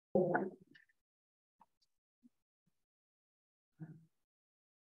Okay,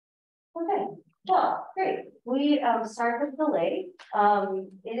 well, great. We start with delay.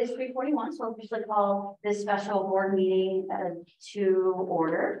 It is 3:41, so I'll officially call this special board meeting to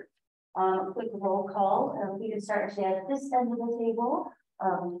order. Quick roll call. We can start actually at this end of the table.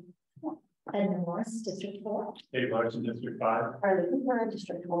 Edna Morris, District 4. Dave Larson, District 5. Harley Cooper,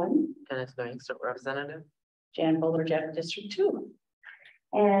 District 1. Dennis Banks, Representative. Jan Bowler Jeff, District 2.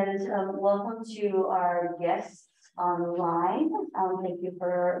 And welcome to our guests online. Thank you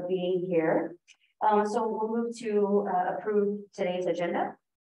for being here. So we'll move to approve today's agenda.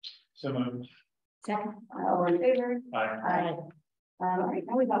 So moved. Second. All in favor? Aye. Aye. All right,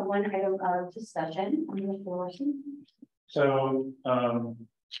 now we've got one item of discussion. So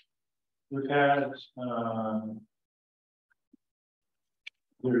we've had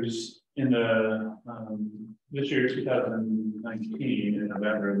there's in the this year 2019 in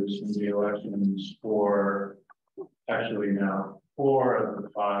November there's going to be elections for actually now 4 of the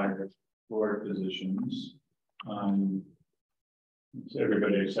 5 board positions. It's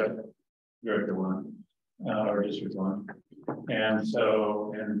everybody except Director 1 or District 1. And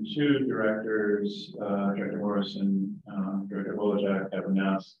so, and 2 directors, Director Morris and Director Wojcik, have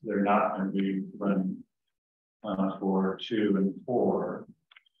announced they're not going to be running for 2 and 4.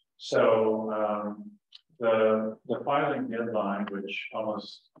 So the filing deadline, which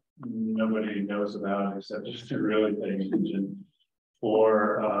almost nobody knows about except just to really pay attention,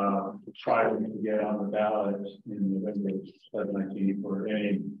 for filing to get on the ballot in November 2019 for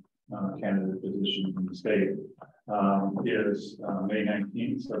any candidate position in the state is May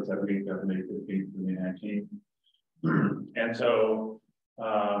 19th, so it's that week of May 15th to May 19th. And so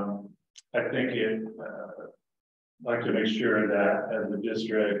I think like to make sure that as a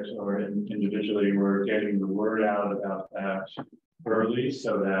district or individually, we're getting the word out about that early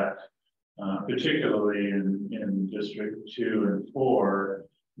so that particularly in District 2 and 4,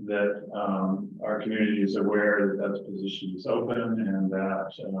 that our community is aware that that position is open and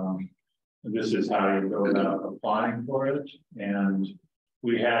that this is how you go about applying for it. And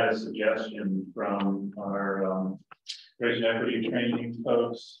we had a suggestion from our race and equity training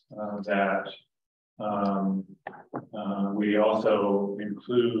folks that we also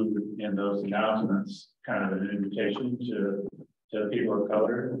include in those announcements kind of an invitation to people of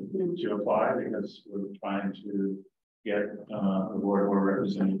color to apply, because we're trying to get the board more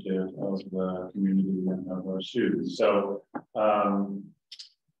representative of the community and of our students. So I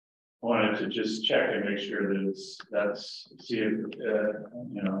wanted to just check and make sure that see if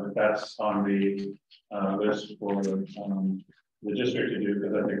if that's on the list for the district to do,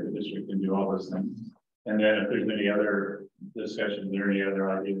 because I think the district can do all those things. And then if there's any other discussions or any other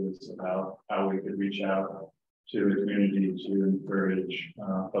ideas about how we could reach out to the community to encourage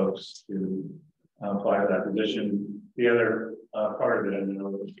folks to apply for that position. The other part of it, I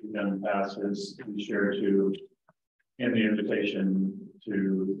know that we've done in the past, is to be sure to, in the invitation,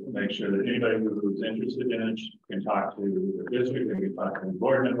 to make sure that anybody who's interested in it can talk to the district, they can talk to the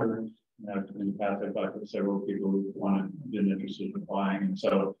board member. In the past, I've talked to several people who been interested in applying, and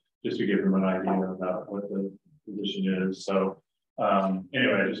so just to give them an idea about what the position is. So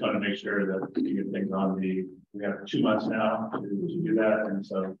anyway, I just want to make sure that we get things on we have 2 months now to do that, and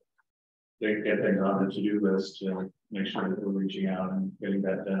so they get things on the to-do list to make sure that we're reaching out and getting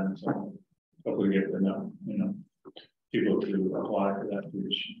that done. So hopefully get enough, people to apply for that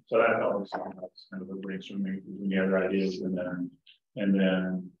position. So that's always kind of a brainstorming, any other ideas, and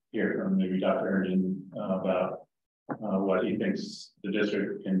then hear from maybe Dr. Erden about what he thinks the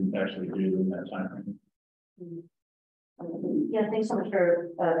district can actually do in that time frame. Yeah, thanks so much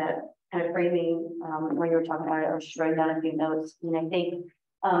for that kind of framing. When you were talking about it, I was just writing down a few notes, and I think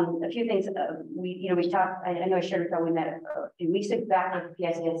a few things we talked. I know I shared with you, we met a few weeks back with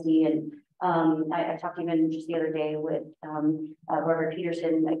PSASD, and I talked even just the other day with Barbara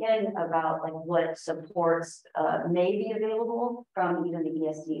Peterson again about like what supports may be available from even the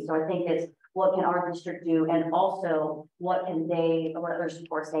ESD. So I think it's what can our district do, and also what other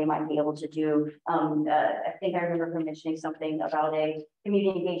supports they might be able to do. I think I remember her mentioning something about a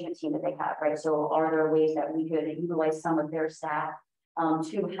community engagement team that they have, right? So are there ways that we could utilize some of their staff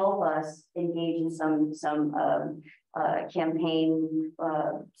to help us engage in some campaign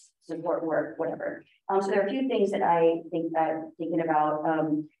support work, whatever. So there are a few things that I think I'm thinking about.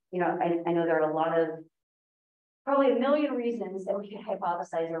 I know there are a lot of, probably a million reasons that we could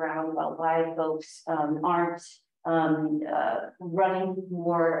hypothesize around about why folks aren't running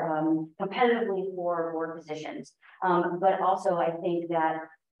more competitively for board positions. But also I think that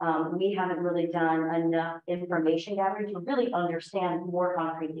we haven't really done enough information gathering to really understand more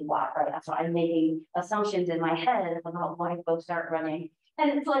concretely why, right? That's why I'm making assumptions in my head about why folks aren't running.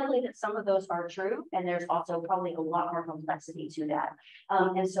 And it's likely that some of those are true, and there's also probably a lot more complexity to that.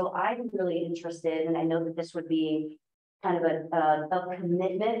 And so I'm really interested, and I know that this would be kind of a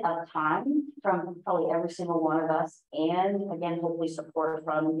commitment of time from probably every single one of us, and again, hopefully support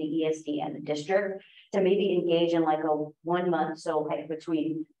from the ESD and the district to maybe engage in like a 1 month, so okay,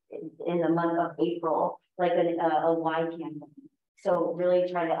 between in the month of April, like a why campaign. So really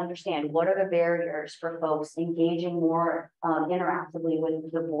trying to understand what are the barriers for folks engaging more interactively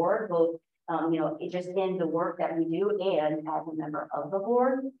with the board, both you know, just in the work that we do and as a member of the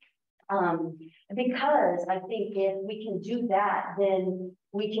board. Because I think if we can do that, then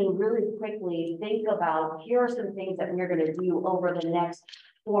we can really quickly think about, here are some things that we're going to do over the next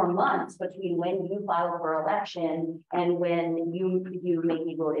 4 months between when you file for election and when you may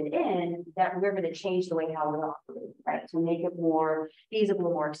be voted in, that we're going to change the way how we operate, right? To make it more feasible,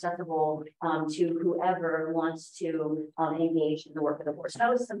 more accessible to whoever wants to engage in the work of the board. So that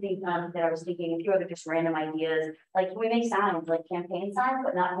was something that I was thinking, a few other just random ideas, like we make signs, like campaign signs,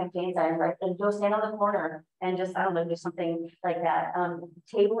 but not campaign signs, right? And go stand on the corner and just, I don't know, do something like that.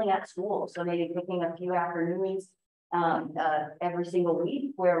 Tabling at school. So maybe picking a few afternoons every single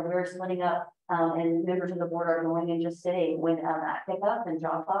week where we're splitting up and members of the board are going and just sitting when at pickup and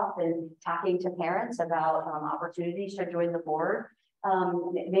drop off and talking to parents about opportunities to join the board.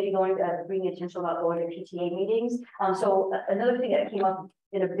 Maybe going bringing attention about going to PTA meetings. So another thing that came up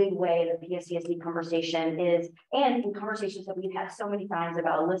in a big way in the PSCSD conversation is, and in conversations that we've had so many times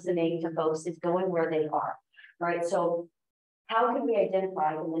about listening to folks, is going where they are, right? So how can we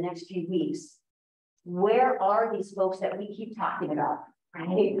identify in the next few weeks, where are these folks that we keep talking about,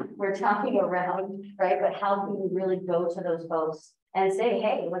 right? We're talking around, right? But how can we really go to those folks and say,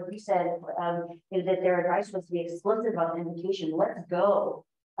 hey, like you said, that their advice was to be explicit about the invitation. Let's go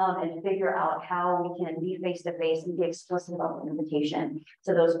and figure out how we can be face-to-face and be explicit about the invitation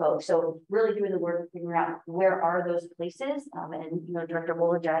to those folks. So really doing the work of figuring out where are those places. And, you know, Director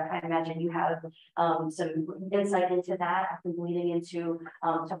Wolojek, I imagine you have some insight into that. I think leading into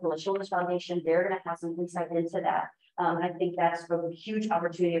Tukwila Children's Foundation, they're going to have some insight into that. I think that's a huge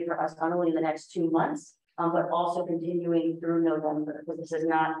opportunity for us, not only in the next 2 months, but also continuing through November, because this is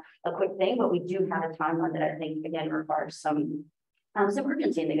not a quick thing, but we do have a timeline that I think, again, requires some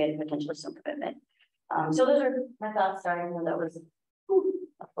urgency and again, potentially some commitment. So those are my thoughts. Sorry, I know that was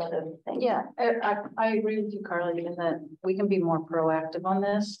a flood of things. Yeah, I agree with you, Carly, in that we can be more proactive on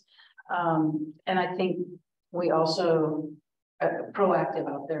this. And I think we also proactive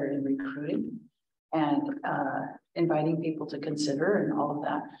out there in recruiting and inviting people to consider and all of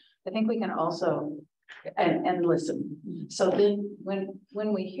that. I think we can also and listen. So then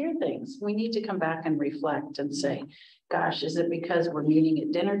when we hear things, we need to come back and reflect and say, gosh, is it because we're meeting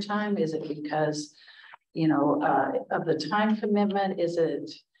at dinner time? Is it because, you know, of the time commitment? Is it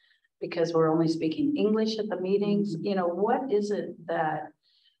because we're only speaking English at the meetings? You know, what is it that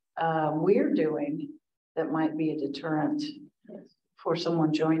we're doing that might be a deterrent for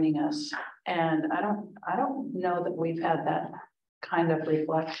someone joining us? And I don't know that we've had that kind of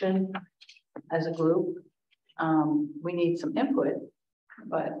reflection as a group. We need some input,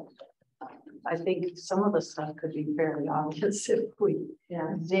 but I think some of the stuff could be fairly obvious if we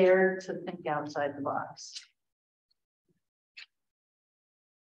dare to think outside the box.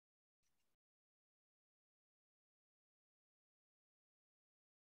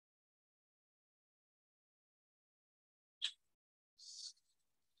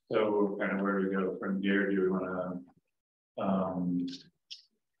 So kind of where we go from here, do we want to,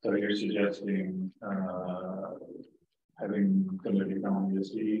 so you're suggesting having somebody from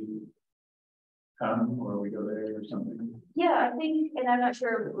ESD come, or we go there or something? Yeah, I think, and I'm not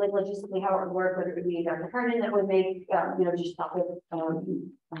sure like logistically how it would work, whether it would be Dr. Herndon that would make, you know, just talk with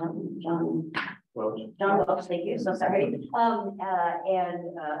John Welch, thank you, so sorry.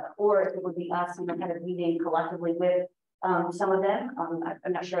 Or it would be us, you know, kind of meeting collectively with some of them.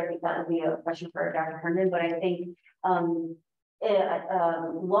 I'm not sure, I think that would be a question for Dr. Herndon, but I think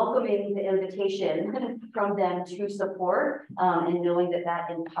welcoming the invitation from them to support and knowing that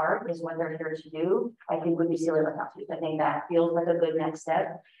that in part is what they're here to do, I think would be silly not to. I think that feels like a good next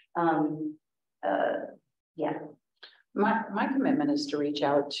step. Yeah. My commitment is to reach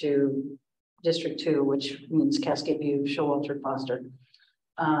out to District 2, which means Cascade View, Showalter, Foster,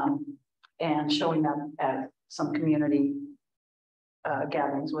 and showing up at some community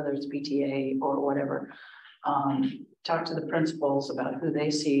gatherings, whether it's PTA or whatever. Talk to the principals about who they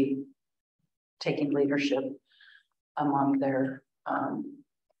see taking leadership among their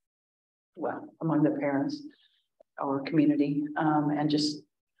well, among the parents or community, and just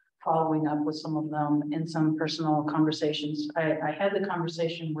following up with some of them in some personal conversations. I had the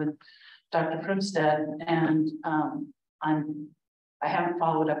conversation with Dr. Primstead, and I haven't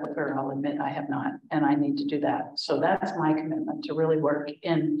followed up with her. I'll admit I have not, and I need to do that. So that's my commitment, to really work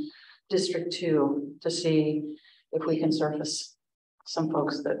in District 2 to see if we can surface some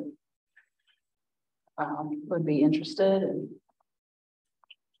folks that would be interested,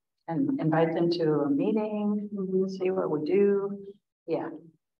 and invite them to a meeting, see what we do. Yeah.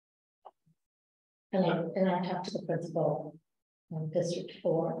 And I talked to the principal in District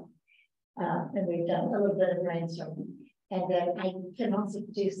 4, and we've done a little bit of brainstorming. And then I can also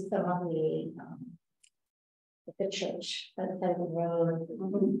do some of the church by the side of the road,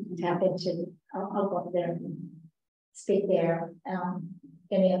 tap into, I'll go up there and speak there.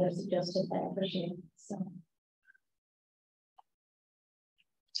 Any other suggestions I appreciate.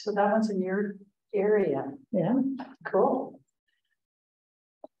 So that one's in your area. Yeah. Cool.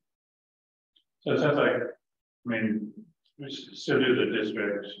 So it sounds like, I mean, so do the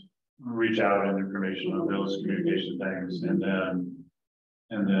district reach out and information on those communication things, and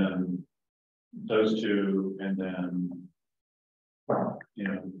then those two, and then, you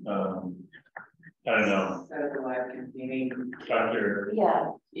know, I don't know. Live campaigning, Dr.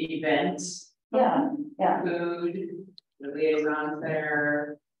 Yeah, events, yeah. food, the liaisons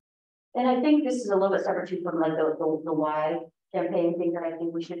there. And I think this is a little bit separate too from like the why campaign thing that I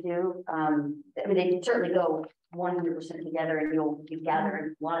think we should do. I mean, they certainly go 100% together, and you'll be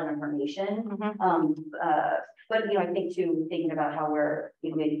gathering a lot of information. But you know, I think too, thinking about how we're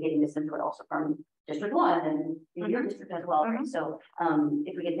maybe getting this input also from District 1 and your district as well. Right? So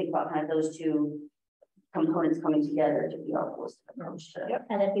if we can think about kind of those two components coming together to be our holistic approach to. Yep.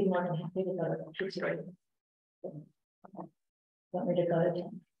 And I'd be more than happy to go to the PTA. Want me to go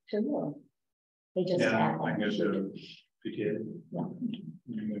to more? They just have. I guess PTA. Yeah.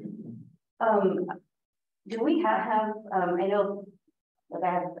 Do we have I know like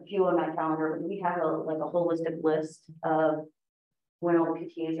I have a few on my calendar, but do we have a holistic list of when all the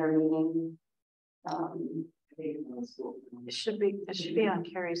PTAs are meeting? It should be on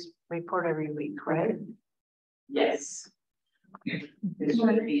Carrie's report every week, right? Yes. It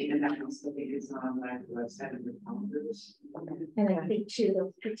should be, and that was the biggest on my website of the calendars. And I think too,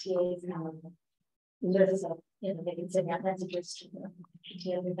 those PTAs have lists of, you know, they can send out messages to the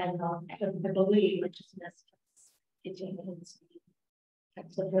PTA, depending on, I believe, which is messages.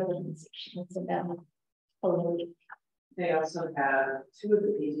 That's the relevant sections about They also have, 2 of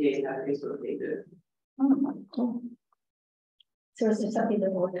the PTAs have Facebook pages. Oh, cool. So is there something the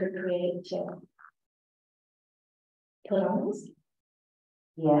board could create to put on this?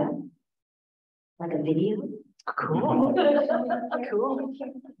 Yeah. Like a video? Cool. Cool.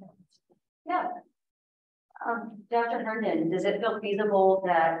 Yeah. Dr. Herndon, does it feel feasible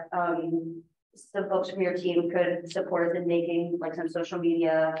that some folks from your team could support us in making like some social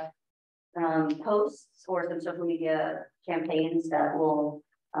media posts or some social media campaigns that will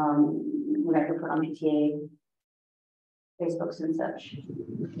we have to put on PTA Facebooks and such?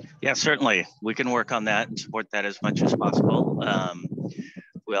 Yeah, certainly. We can work on that and support that as much as possible.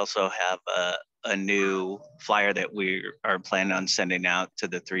 We also have a new flyer that we are planning on sending out to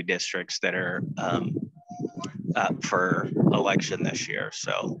the 3 districts that are up for election this year.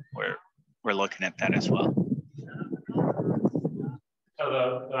 So we're looking at that as well. So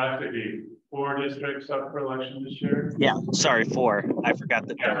there'll actually be 4 districts up for election this year? Yeah, sorry, 4. I forgot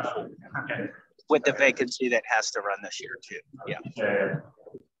the third. Okay. With the vacancy that has to run this year too. Yeah. Yeah.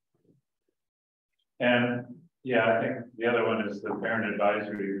 And yeah, I think the other one is the parent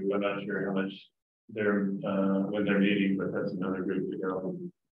advisory group. I'm not sure how much they're when they're meeting, but that's another group to go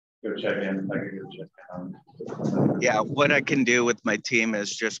check in. I can go check in. Yeah, what I can do with my team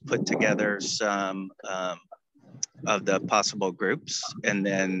is just put together some of the possible groups, and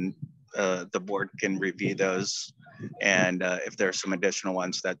then the board can review those. And if there's some additional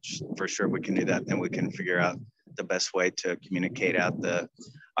ones, that's for sure we can do that. Then we can figure out the best way to communicate out the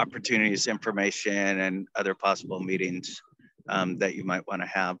opportunities, information, and other possible meetings that you might want to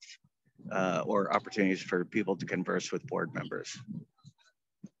have, or opportunities for people to converse with board members.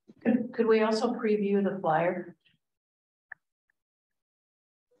 Could we also preview the flyer?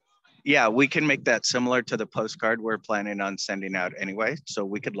 Yeah, we can make that similar to the postcard we're planning on sending out anyway. So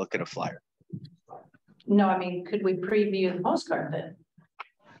we could look at a flyer. No, I mean, could we preview the postcard then?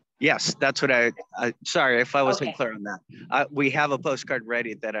 Yes, that's what sorry if I wasn't clear on that. We have a postcard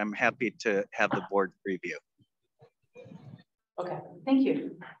ready that I'm happy to have the board preview. Okay, thank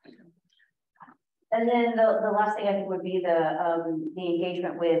you. And then the last thing I think would be the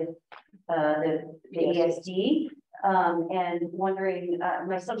engagement with the ESD. And wondering,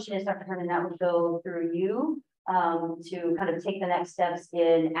 my assumption is, Dr. Herman, that would go through you to kind of take the next steps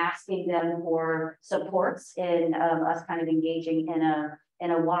in asking them for supports in us kind of engaging in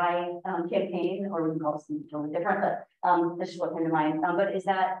a why campaign, or we can call it something totally different, but this is what came to mind. But is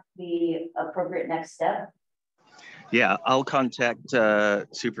that the appropriate next step? Yeah, I'll contact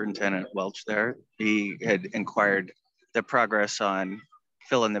Superintendent Welch there. He had inquired the progress on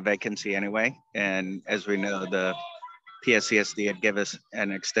filling the vacancy anyway. And as we know, the PSCSD had given us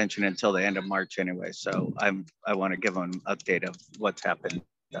an extension until the end of March anyway. So I want to give them an update of what's happened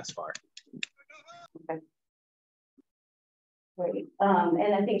thus far. Okay. Great.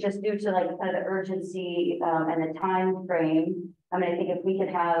 And I think just due to like kind of the urgency and the time frame, I mean, I think if we could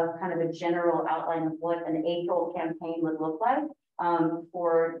have kind of a general outline of what an April campaign would look like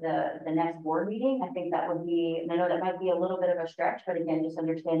for the next board meeting, I think that would be, and I know that might be a little bit of a stretch, but again, just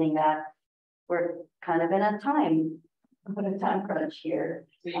understanding that we're kind of in a time crunch here.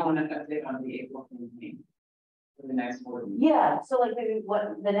 So you want an update on the April campaign for the next board meeting? Yeah, so like maybe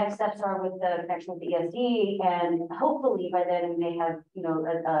what the next steps are with the connection with the ESD, and hopefully by then we may have, you know,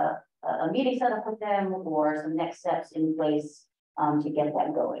 a meeting set up with them or some next steps in place to get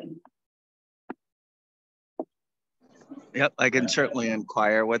that going. Yep, I can certainly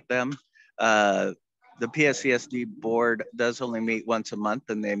inquire with them. The PSCSD board does only meet once a month,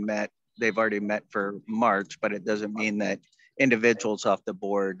 and they've already met for March, but it doesn't mean that individuals off the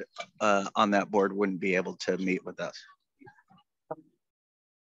board on that board wouldn't be able to meet with us.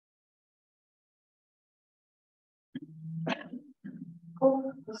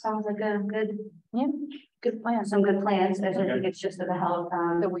 Cool. That sounds like a good plan. Some good plans. I think it's just about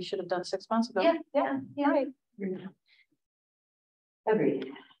That we should have done 6 months ago. Yeah. Right.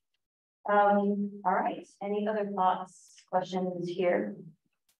 Agreed. All right. Any other thoughts, questions here?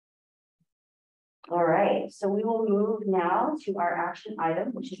 All right. So we will move now to our action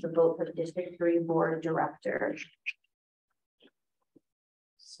item, which is the vote for the District 3 Board Director.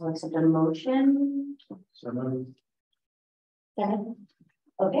 So it's a motion.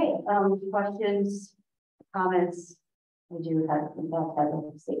 Okay. Questions, comments? We do have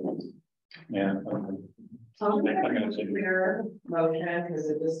a statement. Yeah. I'm going to clear motion because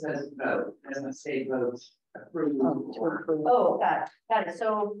it just says vote, it doesn't say vote approve. Oh, got it.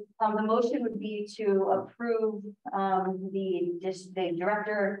 So the motion would be to approve the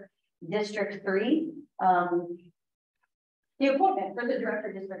Director District 3, the appointment for the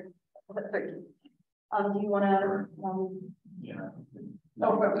Director District 3. Do you want to? Yeah.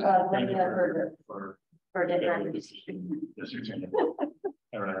 Oh, for different.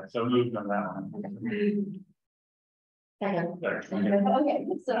 All right, so moved on that one. Okay,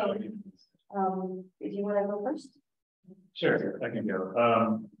 so if you want to go first? Sure, I can go.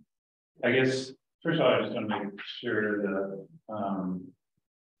 I guess first of all, I just want to make sure that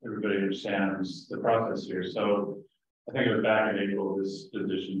everybody understands the process here. So I think it was back in April this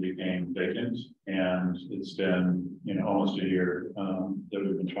position became vacant, and it's been almost a year that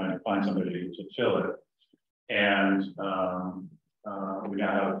we've been trying to find somebody to fill it. And we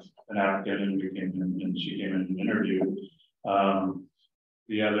now have an applicant, and she came in and interviewed.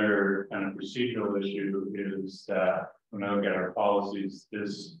 The other kind of procedural issue is that when I look at our policies,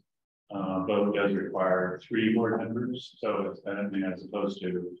 this vote does require 3 board members. So it's as opposed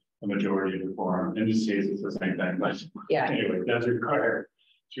to a majority of the quorum. In this case, it's the same thing, but yeah. Anyway, it does require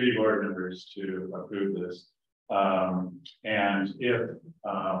 3 board members to approve this. And if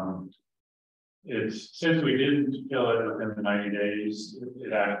since we didn't fill it within the 90 days,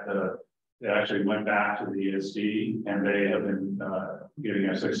 it actually went back to the ESD, and they have been giving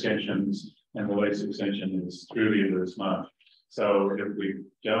us extensions, and the latest extension is through the end of this month. So if we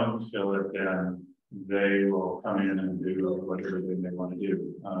don't fill it, then they will come in and do whatever they may want to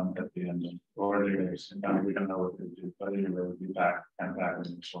do at the end, or they may, we don't know what they do, but anyway, we'll be back in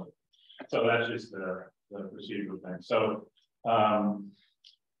the short. So that's just the procedural thing. So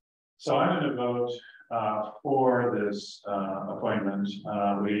so I'm going to vote for this appointment.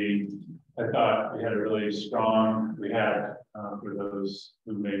 I thought we had a really strong, for those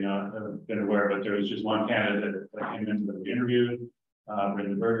who may not have been aware, but there was just one candidate that came in that we interviewed,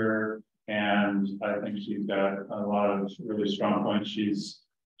 Brenda Berger, and I think she's got a lot of really strong points.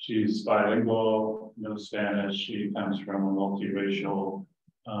 She's bilingual, knows Spanish. She comes from a multiracial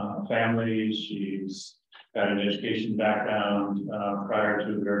family. She's got an education background. Prior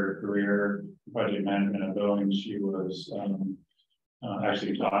to her career in project management at Boeing, she was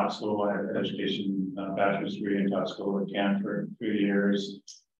actually taught school. I had an education bachelor's degree and taught school at Cannes for 3 years.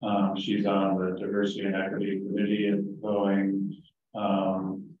 She's on the diversity and equity committee at Boeing.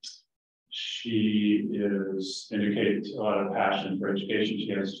 she indicates a lot of passion for education. She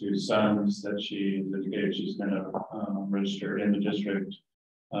has 2 sons that she indicated she's going to register in the district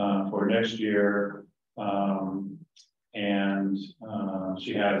for next year.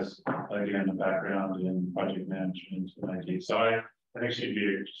 She has, again, a background in project management and IT. So I think she'd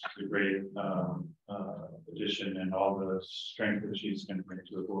be a great addition, and all the strength that she's going to bring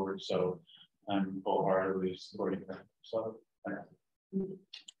to the board. So I'm wholeheartedly supporting her. So thanks.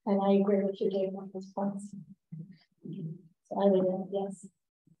 And I agree with you, Dave, on this point. So I would, yes.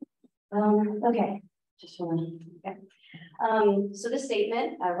 Okay, just one. Okay. So this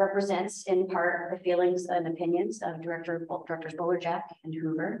statement represents in part the feelings and opinions of Directors Bolerjack and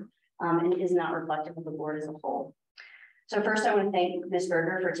Hoover, and is not reflective of the board as a whole. So first, I want to thank Ms.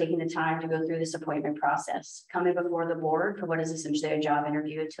 Berger for taking the time to go through this appointment process. Coming before the board for what is essentially a job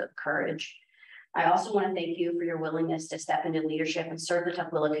interview took courage. I also want to thank you for your willingness to step into leadership and serve the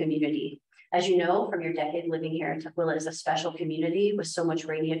Tukwila community. As you know, from your decade living here, Tukwila is a special community with so much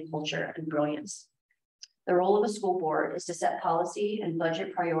radiant culture and brilliance. The role of a school board is to set policy and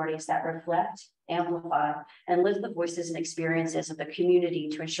budget priorities that reflect, amplify, and lift the voices and experiences of the community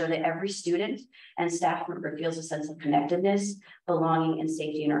to ensure that every student and staff member feels a sense of connectedness, belonging, and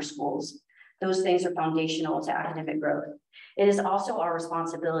safety in our schools. Those things are foundational to academic growth. It is also our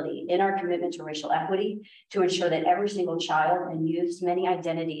responsibility in our commitment to racial equity to ensure that every single child and youth's many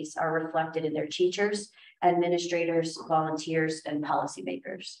identities are reflected in their teachers, administrators, volunteers, and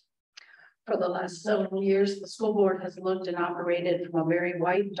policymakers. For the last several years, the school board has looked and operated from a very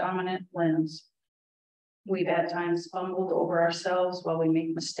white dominant lens. We've at times fumbled over ourselves while we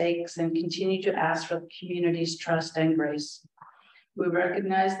make mistakes and continue to ask for the community's trust and grace. We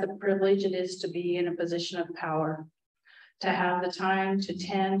recognize the privilege it is to be in a position of power, to have the time to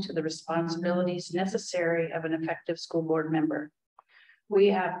tend to the responsibilities necessary of an effective school board member. We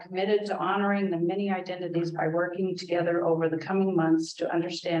have committed to honoring the many identities by working together over the coming months to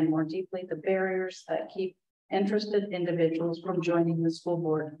understand more deeply the barriers that keep interested individuals from joining the school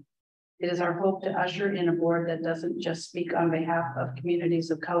board. It is our hope to usher in a board that doesn't just speak on behalf of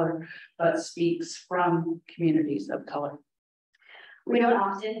communities of color, but speaks from communities of color. We don't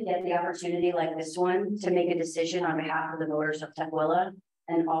often get the opportunity like this one to make a decision on behalf of the voters of Tukwila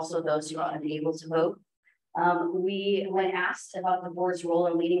and also those who are unable to vote. When asked about the board's role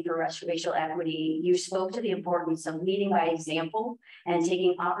in leading for racial equity, you spoke to the importance of leading by example and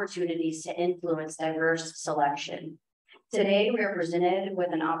taking opportunities to influence diverse selection. Today, we are presented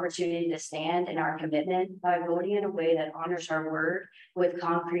with an opportunity to stand in our commitment by voting in a way that honors our word with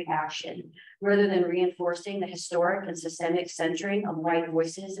concrete action, rather than reinforcing the historic and systemic centering of white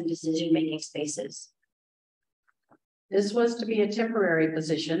voices in decision-making spaces. This was to be a temporary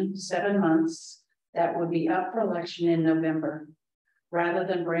position, 7 months, that would be up for election in November. Rather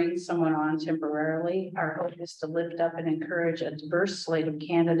than bring someone on temporarily, our hope is to lift up and encourage a diverse slate of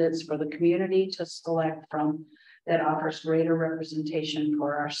candidates for the community to select from that offers greater representation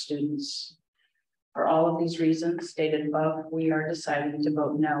for our students. For all of these reasons stated above, we are deciding to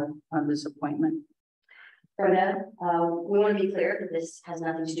vote no on this appointment. Brenda, we want to be clear that this has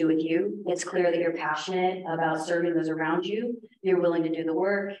nothing to do with you. It's clear that you're passionate about serving those around you. You're willing to do the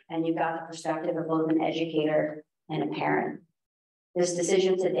work, and you've got the perspective of both an educator and a parent. This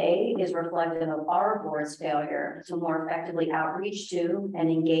decision today is reflective of our board's failure to more effectively outreach to and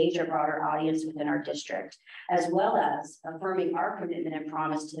engage a broader audience within our district, as well as affirming our commitment and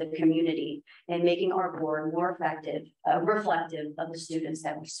promise to the community and making our board more effective, reflective of the students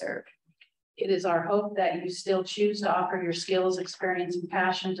that we serve. It is our hope that you still choose to offer your skills, experience, and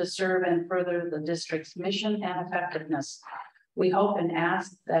passion to serve and further the district's mission and effectiveness. We hope and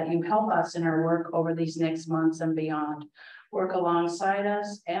ask that you help us in our work over these next months and beyond. Work alongside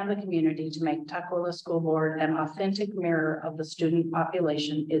us and the community to make Tukwila School Board an authentic mirror of the student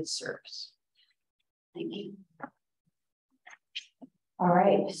population it serves. Thank you. All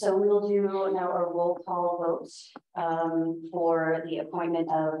right, so we will do now a roll call vote for the appointment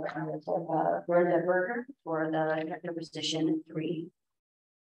of Brenda Berger for the director position 3.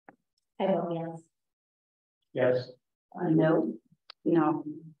 I vote yes. Yes. No. No.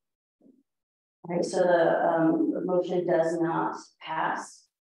 All right, so the motion does not pass.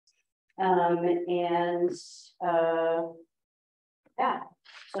 Yeah,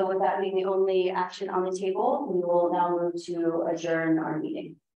 so with that being the only action on the table, we will now move to adjourn our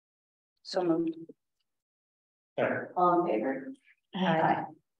meeting. So moved. Okay. All in favor? Aye.